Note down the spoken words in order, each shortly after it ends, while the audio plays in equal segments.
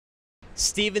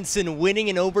Stevenson winning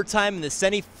in overtime in the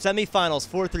semifinals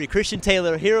 4-3. Christian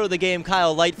Taylor, hero of the game,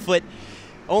 Kyle Lightfoot.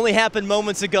 Only happened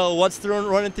moments ago. What's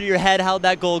running through your head? How'd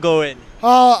that goal go in?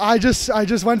 Oh, I just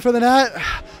went for the net,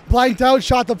 blanked out,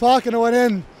 shot the puck, and it went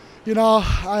in. You know,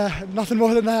 nothing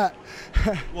more than that.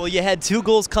 Well, you had 2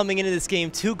 goals coming into this game,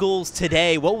 2 goals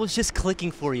today. What was just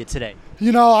clicking for you today?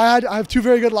 You know, I have 2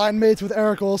 very good line mates with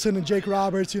Eric Olson and Jake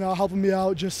Roberts, you know, helping me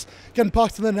out, just getting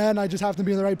pucks to the net, and I just have to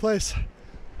be in the right place.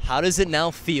 How does it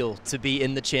now feel to be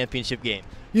in the championship game?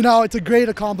 You know, it's a great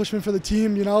accomplishment for the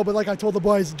team, you know, but like I told the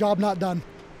boys, job not done.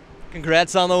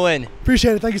 Congrats on the win.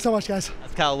 Appreciate it. Thank you so much, guys.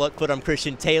 That's Kyle Lightfoot. I'm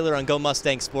Christian Taylor on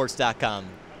GoMustangSports.com.